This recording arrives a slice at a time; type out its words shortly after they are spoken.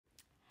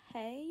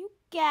Hey, you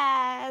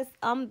guys,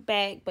 I'm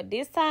back, but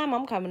this time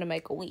I'm coming to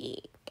make a wig.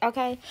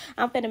 Okay,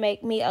 I'm finna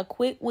make me a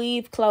quick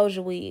weave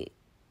closure wig.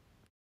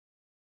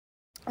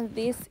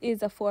 This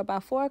is a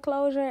 4x4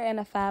 closure and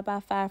a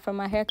 5x5 from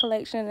my hair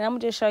collection, and I'm gonna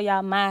just show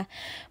y'all my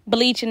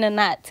bleaching the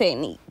knot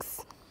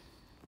techniques.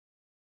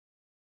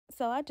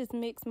 So I just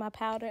mix my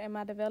powder and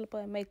my developer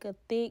and make a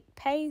thick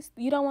paste.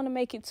 You don't want to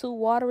make it too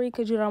watery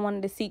because you don't want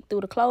it to seep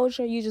through the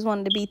closure. You just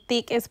want it to be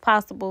thick as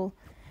possible,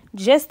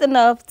 just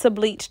enough to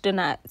bleach the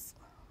knots.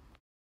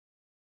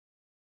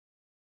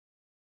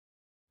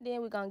 Then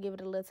we're gonna give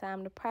it a little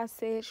time to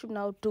process,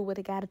 do what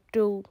it gotta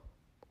do.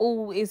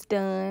 Ooh, it's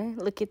done.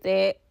 Look at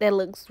that. That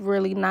looks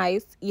really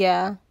nice.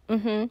 Yeah.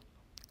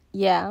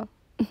 Yeah.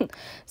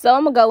 So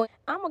I'm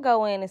gonna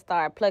go in and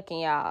start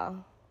plucking, y'all.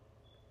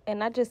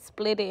 And I just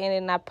split it and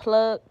then I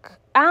pluck.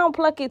 I don't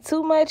pluck it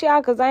too much, y'all,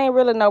 because I ain't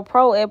really no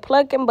pro at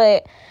plucking,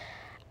 but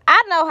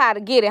I know how to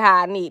get it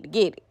how I need to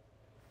get it.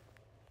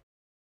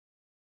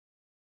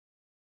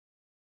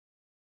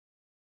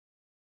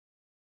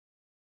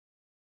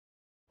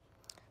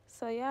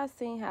 So y'all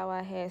seen how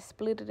I had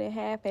split it in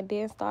half and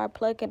then start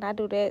plucking. I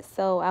do that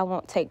so I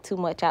won't take too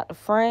much out the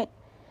front.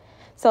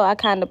 So I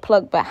kind of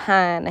pluck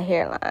behind the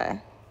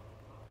hairline.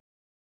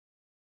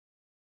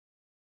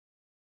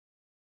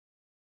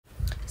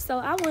 So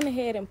I went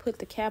ahead and put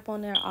the cap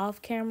on there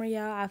off camera,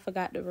 y'all. I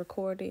forgot to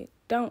record it.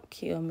 Don't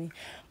kill me.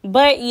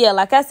 But yeah,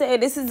 like I said,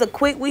 this is a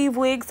quick weave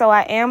wig, so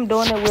I am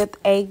doing it with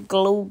a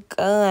glue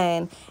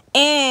gun.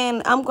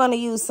 And I'm going to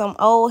use some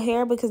old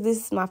hair because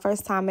this is my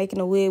first time making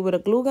a wig with a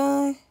glue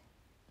gun.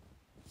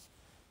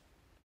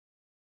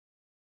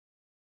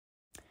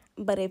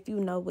 But if you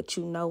know what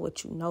you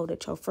know,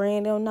 that your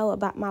friend don't know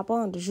about my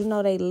bundles, you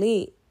know they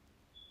lit.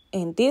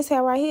 And this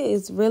hair right here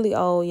is really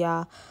old,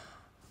 y'all.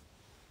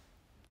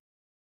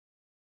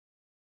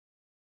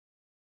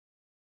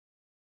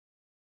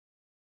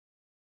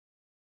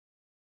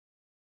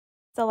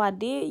 So I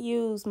did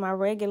use my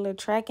regular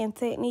tracking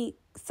technique,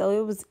 so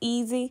it was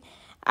easy.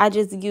 I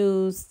just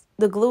used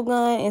the glue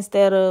gun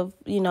instead of,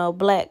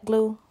 black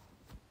glue.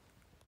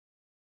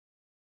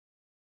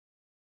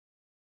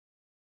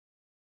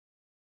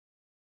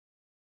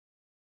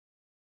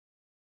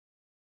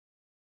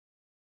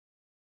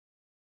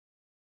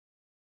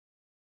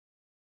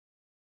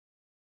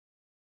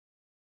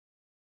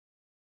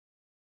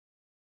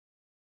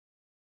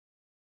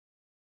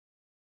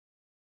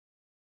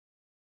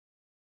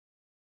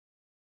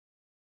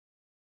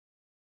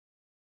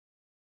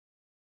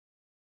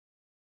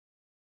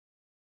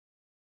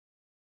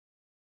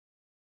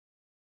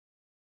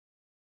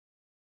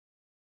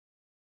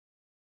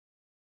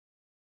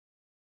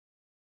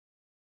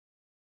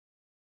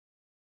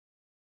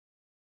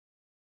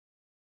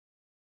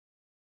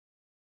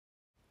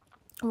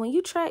 When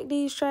you track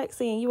these tracks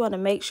in, you want to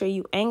make sure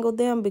you angle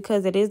them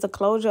because it is a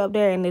closure up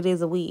there and it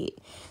is a wig.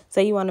 So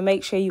you want to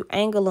make sure you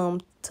angle them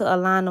to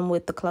align them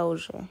with the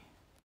closure.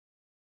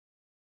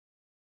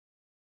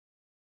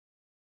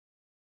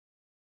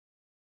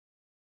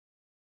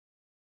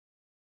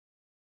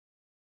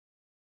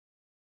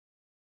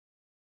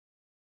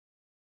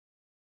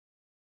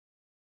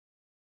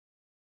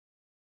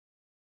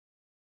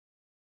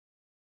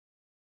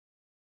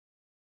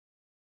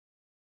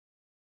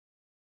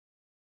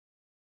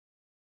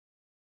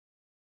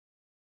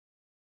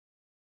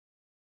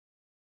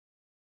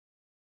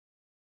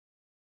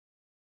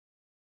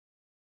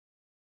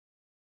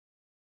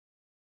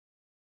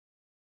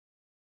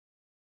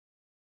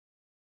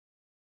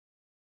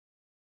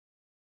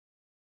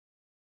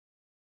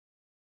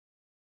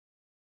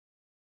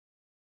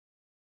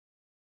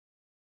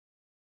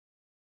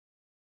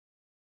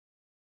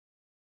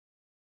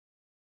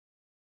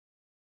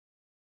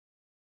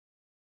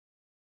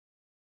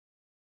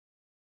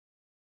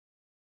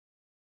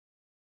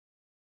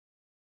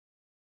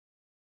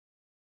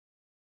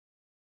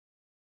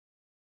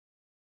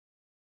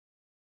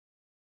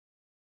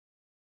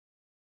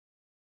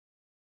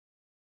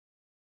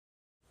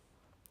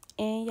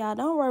 And y'all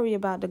don't worry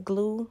about the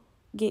glue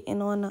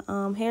getting on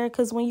the hair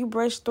because when you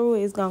brush through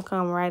it, it's going to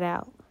come right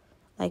out.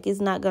 Like it's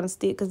not going to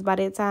stick because by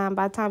the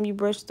time you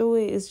brush through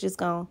it, it's just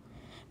going to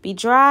be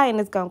dry and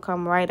it's going to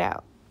come right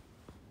out.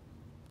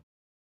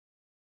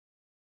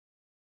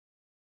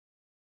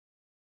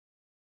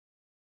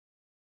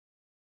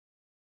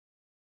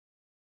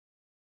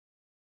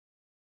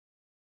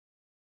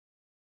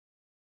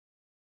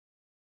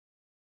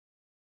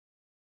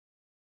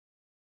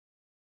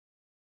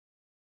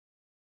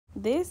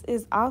 This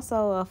is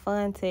also a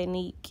fun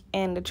technique,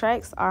 and the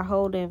tracks are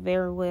holding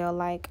very well.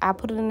 Like, I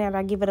put it in there,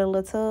 I give it a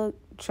little tug,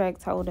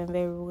 tracks holding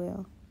very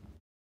well.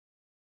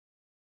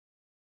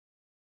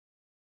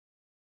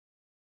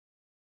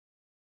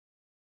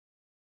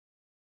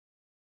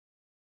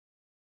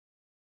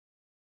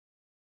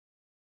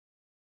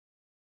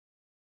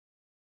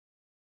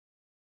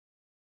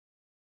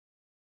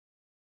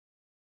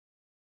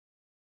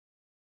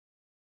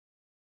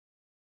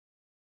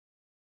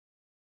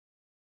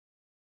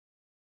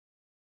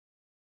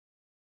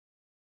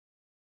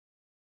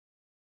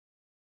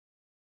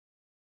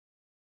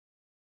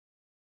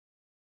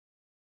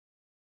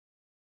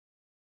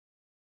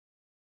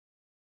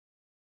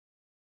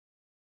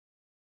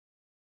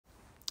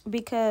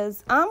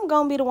 because I'm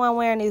gonna be the one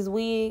wearing this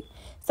wig.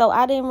 So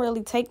I didn't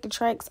really take the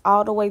tracks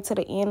all the way to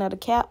the end of the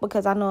cap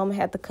because I know I'm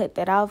gonna have to cut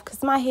that off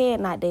because my head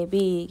not that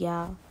big,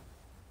 y'all.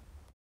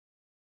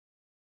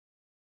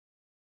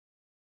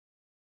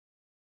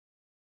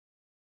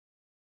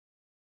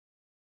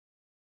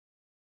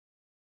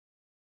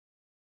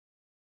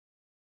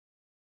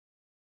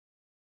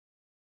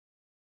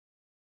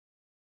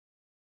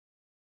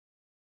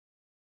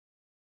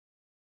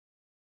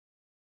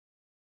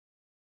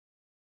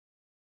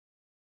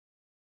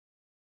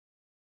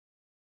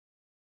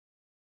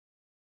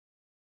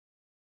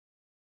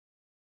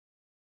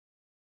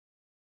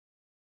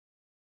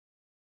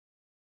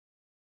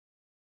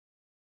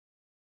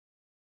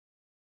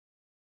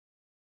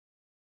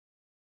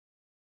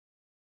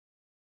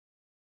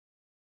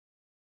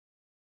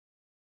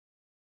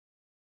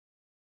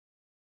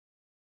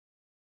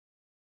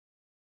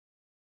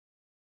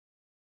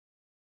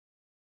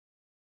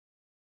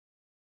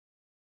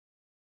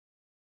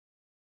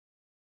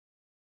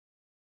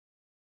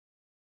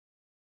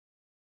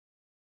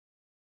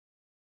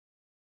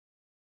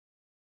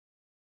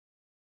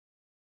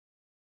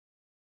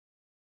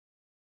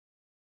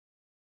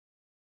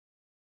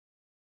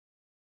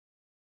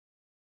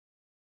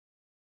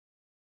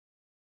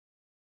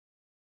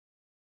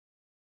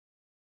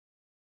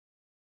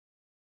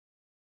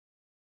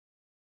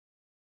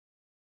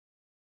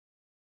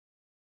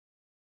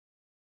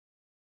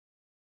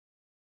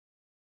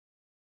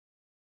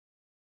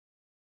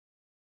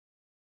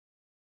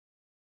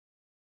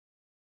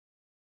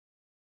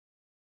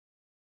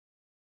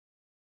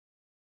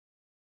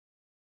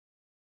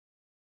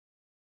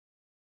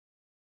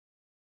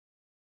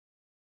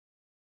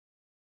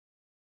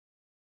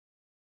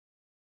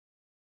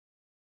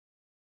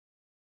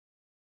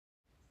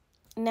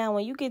 Now,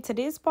 when you get to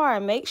this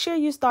part, make sure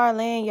you start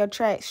laying your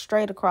tracks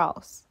straight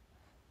across.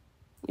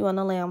 You want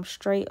to lay them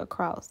straight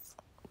across,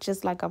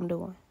 just like I'm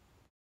doing.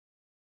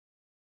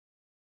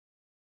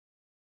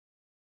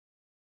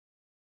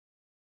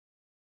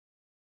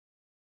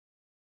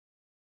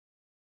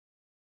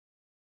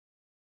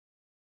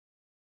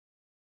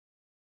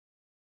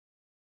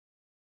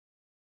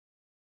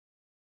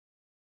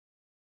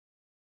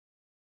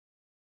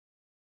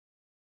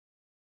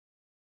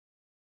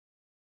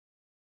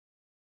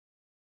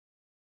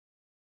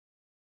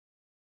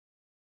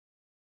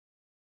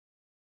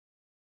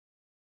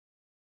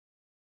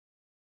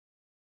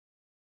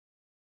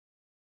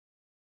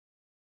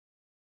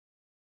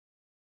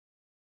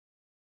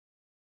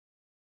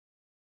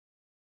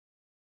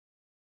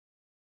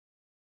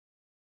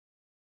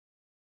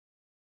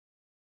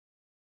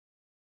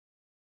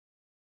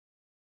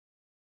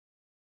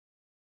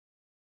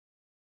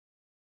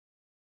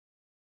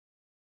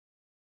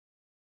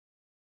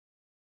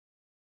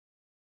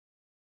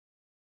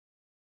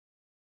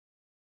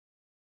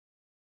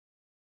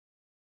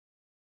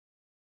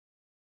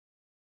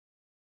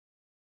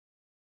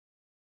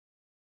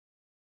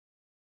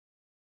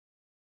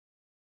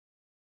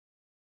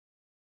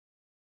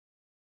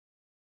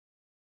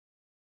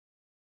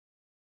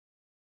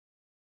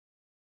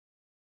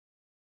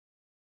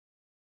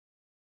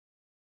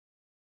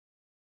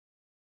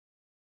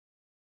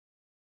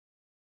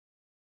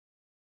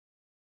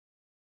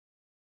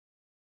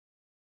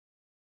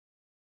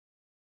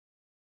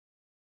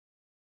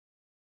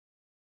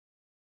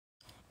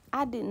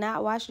 I did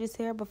not wash this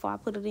hair before I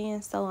put it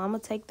in, so I'm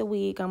going to take the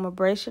wig, I'm going to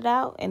brush it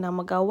out, and I'm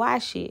going to go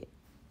wash it.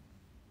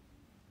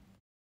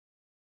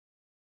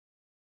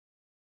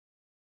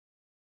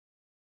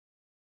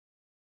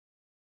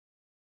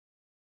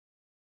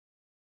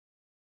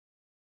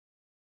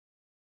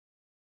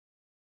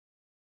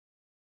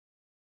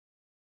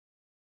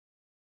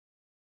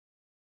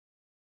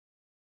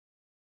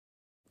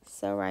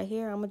 So right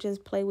here, I'm going to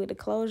just play with the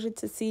closure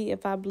to see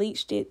if I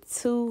bleached it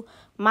to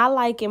my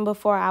liking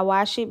before I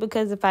wash it.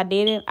 Because if I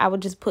didn't, I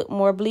would just put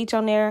more bleach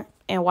on there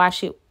and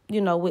wash it,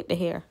 with the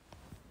hair.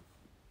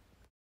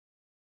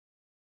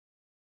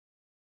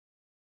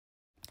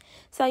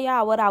 So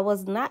y'all, what I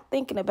was not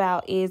thinking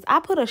about is I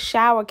put a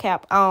shower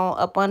cap on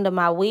up under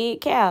my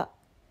wig cap.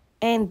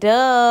 And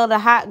duh, the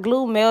hot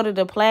glue melted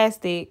the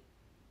plastic.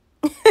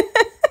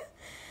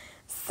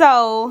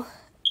 So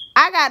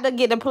I got to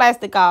get the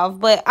plastic off,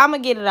 but I'm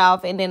going to get it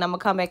off and then I'm going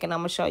to come back and I'm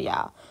going to show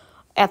y'all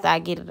after I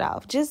get it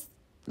off. Just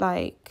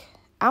like,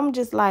 I'm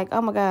just like,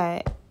 oh my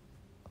God.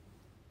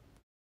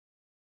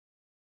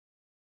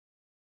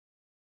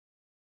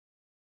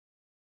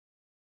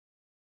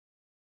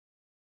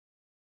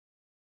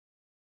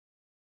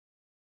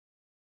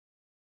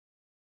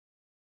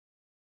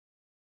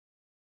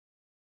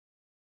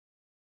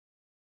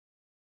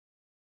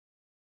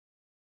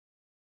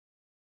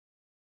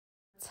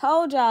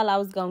 Told y'all I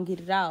was going to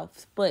get it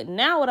off. But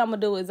now what I'm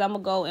going to do is I'm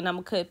going to go and I'm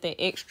going to cut the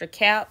extra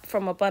cap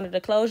from up under the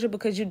closure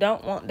because you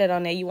don't want that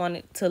on there. You want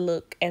it to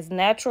look as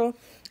natural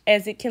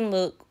as it can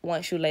look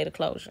once you lay the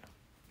closure.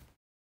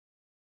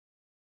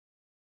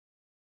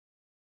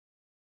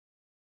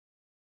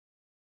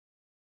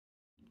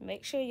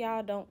 Make sure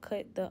y'all don't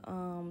cut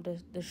the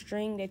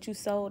string that you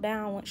sewed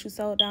down once you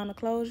sewed down the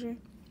closure.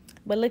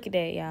 But look at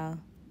that, y'all.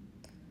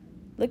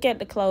 Look at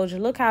the closure.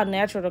 Look how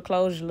natural the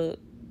closure look.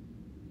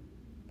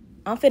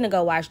 I'm finna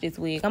go wash this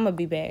wig. I'm gonna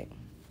be back.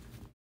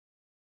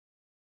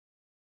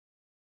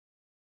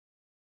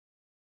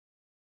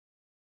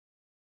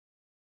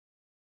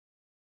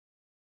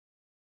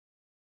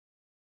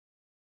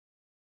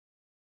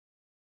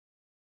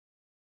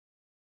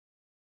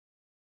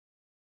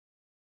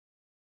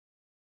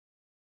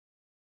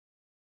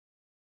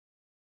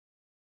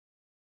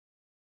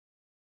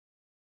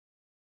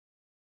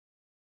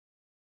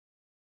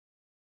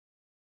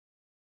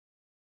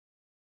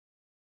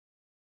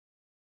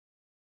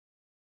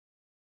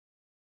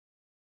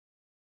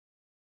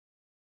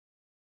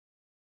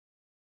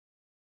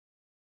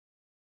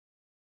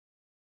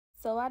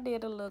 So I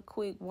did a little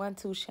quick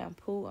 1-2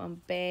 shampoo. I'm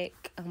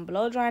back. I'm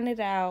blow drying it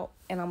out,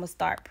 and I'm gonna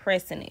start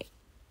pressing it.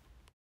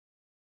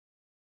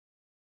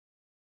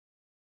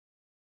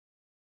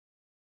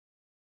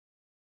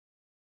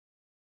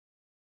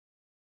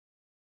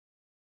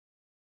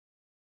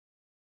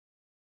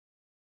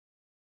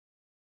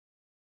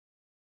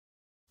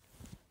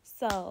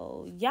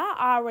 So y'all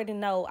already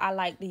know I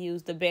like to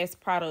use the best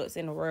products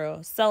in the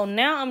world. So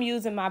now I'm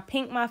using my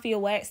Pink Mafia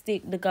wax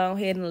stick to go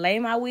ahead and lay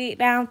my wig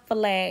down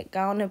flat. Go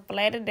on and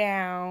flat it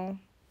down.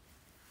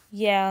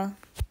 Yeah.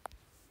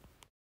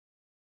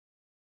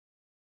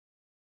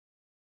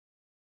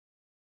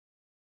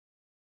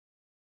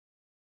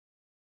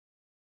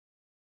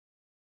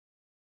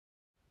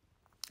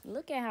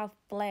 Look at how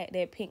flat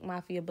that Pink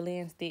Mafia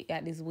blend stick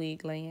got this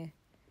wig laying.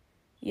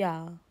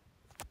 Y'all.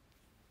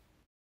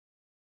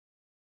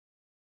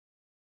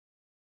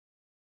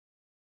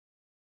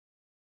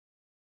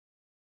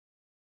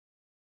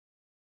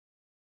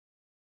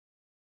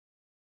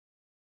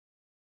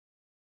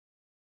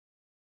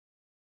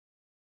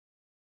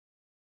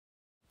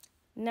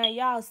 Now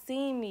y'all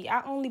see me.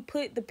 I only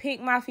put the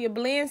Pink Mafia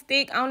blend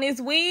stick on this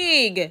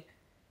wig.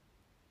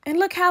 And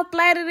look how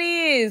flat it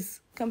is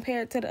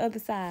compared to the other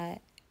side.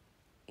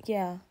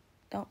 Yeah.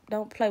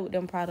 Don't play with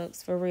them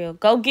products for real.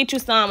 Go get you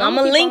some. I'm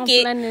gonna link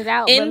it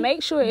out, in but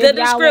make sure the if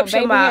y'all want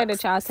description baby hair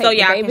box that y'all take so the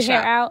y'all baby can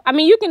hair shop. out. I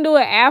mean, you can do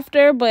it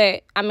after,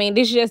 but I mean,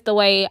 this is just the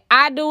way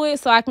I do it,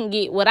 so I can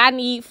get what I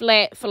need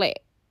flat.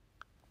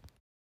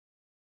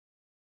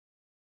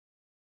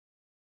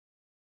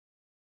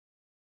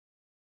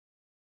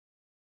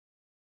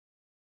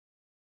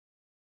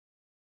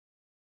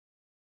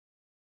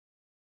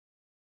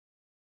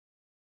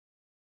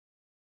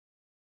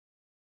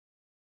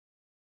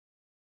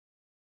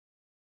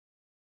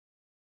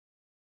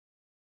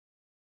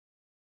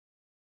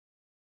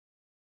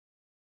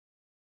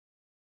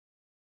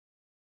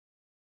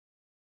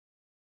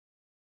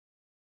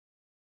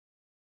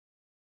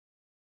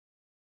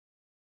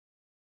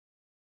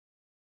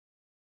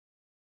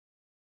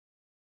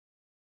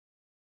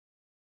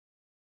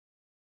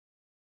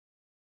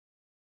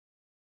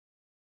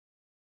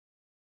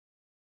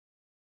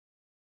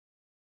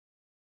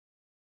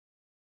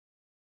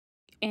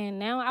 And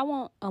now I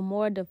want a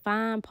more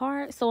defined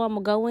part, so I'm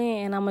gonna go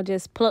in and I'm gonna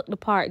just pluck the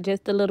part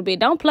just a little bit.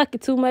 Don't pluck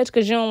it too much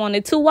because you don't want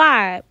it too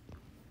wide.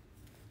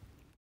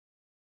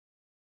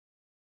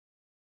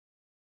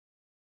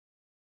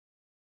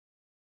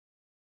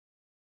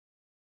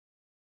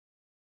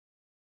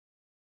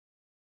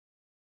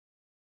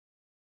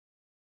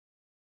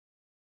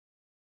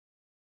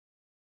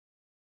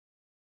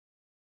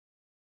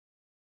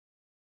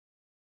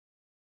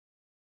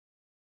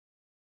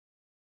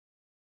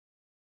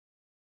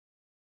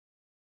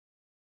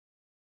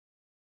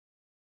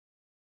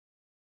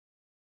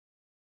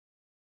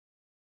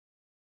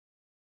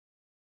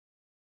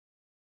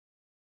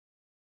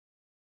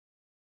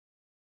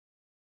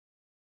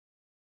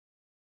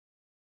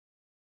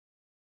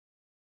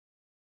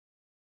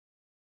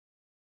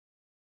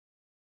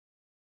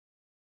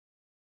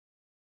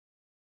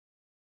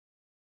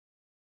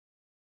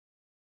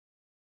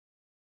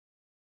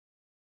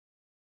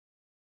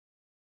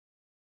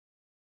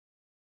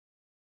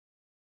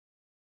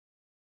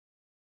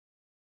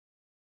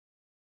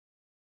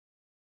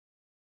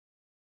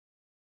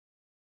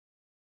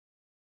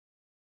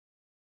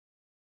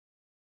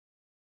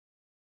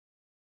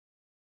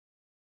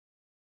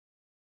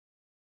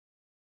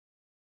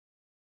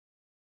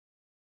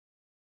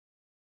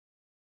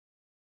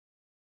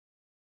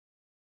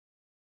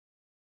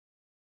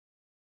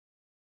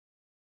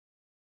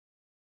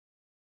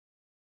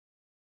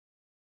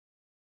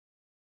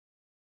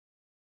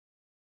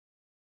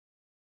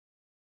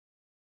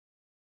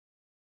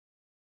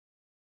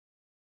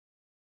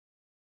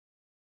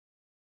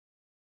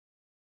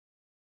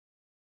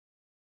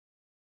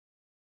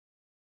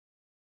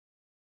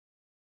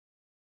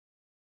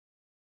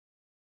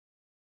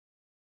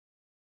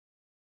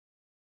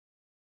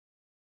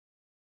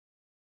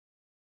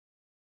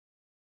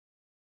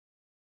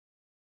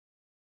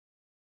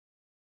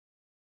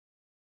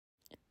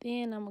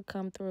 Then I'm gonna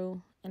come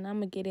through and I'm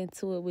gonna get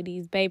into it with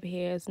these baby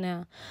hairs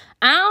now.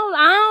 I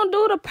don't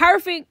do the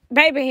perfect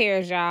baby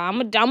hairs, y'all.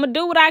 I'm gonna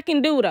do what I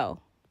can do though.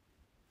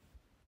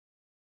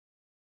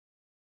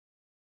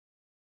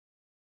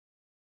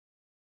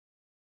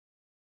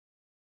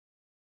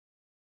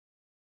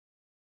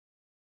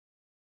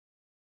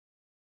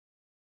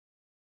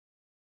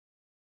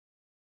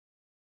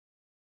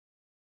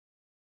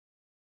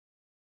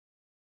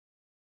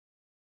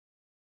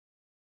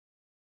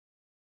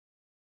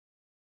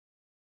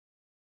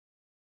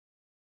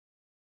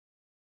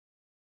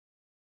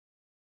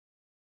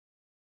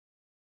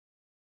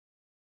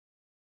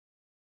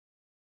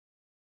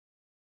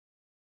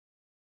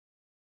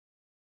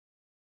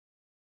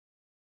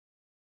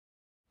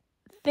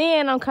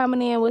 Then I'm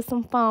coming in with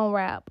some foam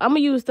wrap. I'm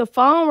going to use the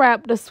foam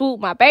wrap to swoop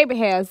my baby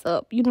hairs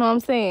up. You know what I'm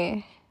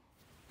saying?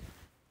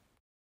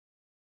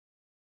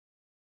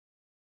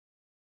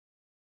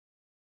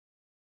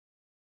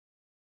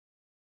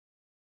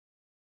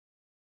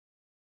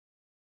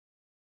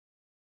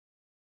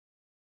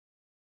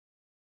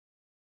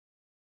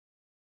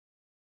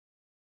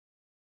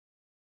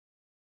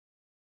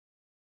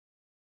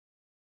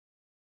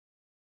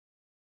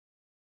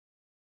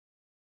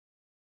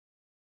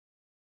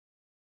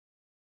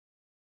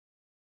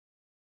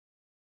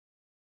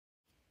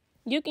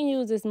 You can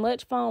use as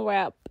much foam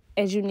wrap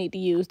as you need to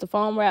use. The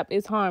foam wrap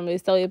is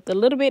harmless. So if the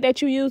little bit that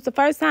you used the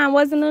first time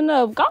wasn't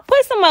enough, go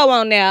put some more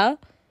on there.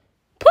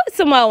 Put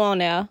some more on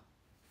there.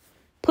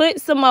 Put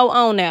some more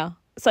on there.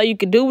 So you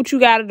can do what you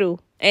got to do.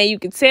 And you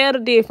can tell the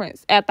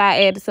difference after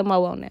I added some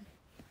more on there.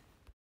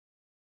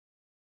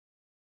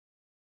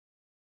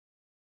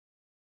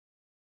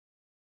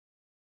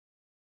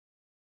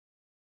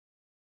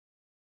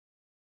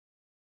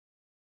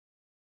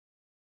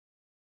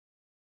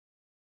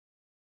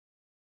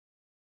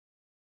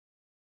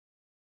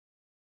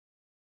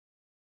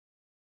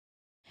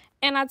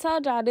 And I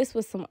told y'all this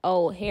was some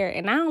old hair.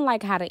 And I don't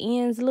like how the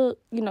ends look,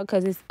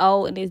 because it's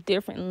old and it's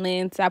different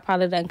lengths. I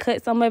probably done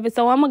cut some of it.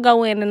 So I'm going to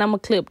go in and I'm going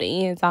to clip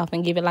the ends off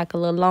and give it like a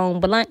little long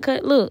blunt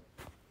cut look.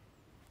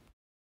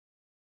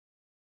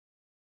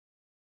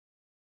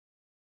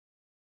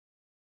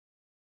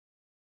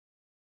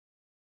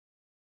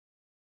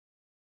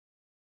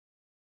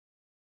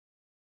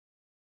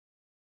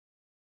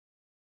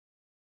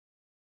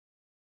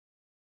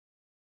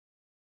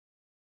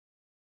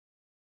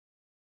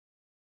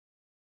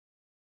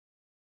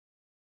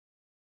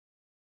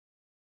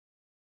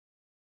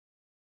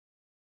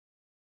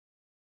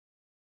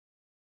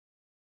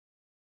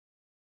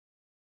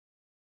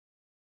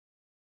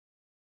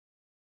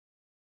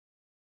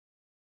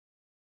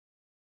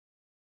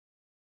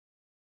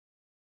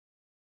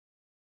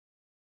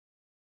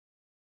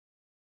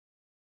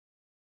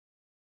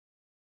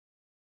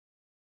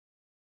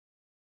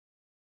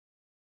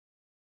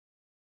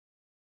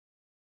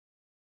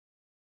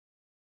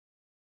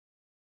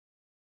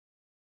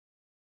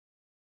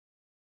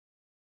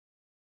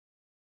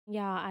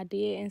 Y'all, I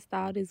did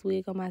install this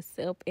wig on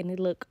myself and it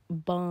looked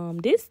bomb.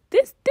 This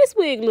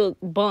wig look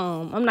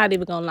bomb. I'm not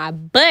even gonna lie.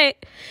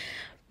 But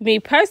me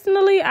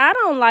personally, I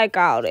don't like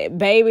all that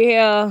baby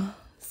hair.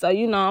 So,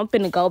 I'm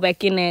finna go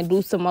back in there and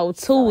do some more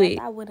to it.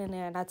 I went in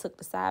there and I took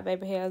the side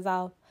baby hairs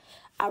off.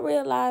 I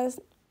realized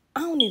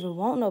I don't even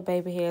want no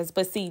baby hairs.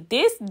 But see,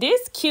 this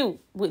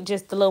cute with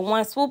just the little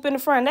one swoop in the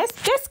front.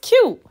 That's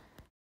cute.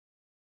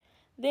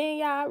 Then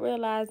y'all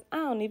realized I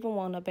don't even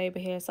want no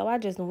baby hair. So I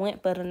just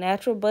went for the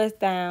natural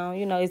bust down.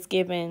 It's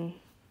giving.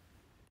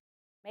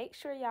 Make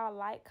sure y'all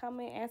like,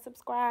 comment, and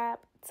subscribe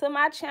to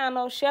my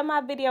channel. Share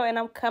my video, and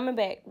I'm coming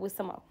back with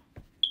some more.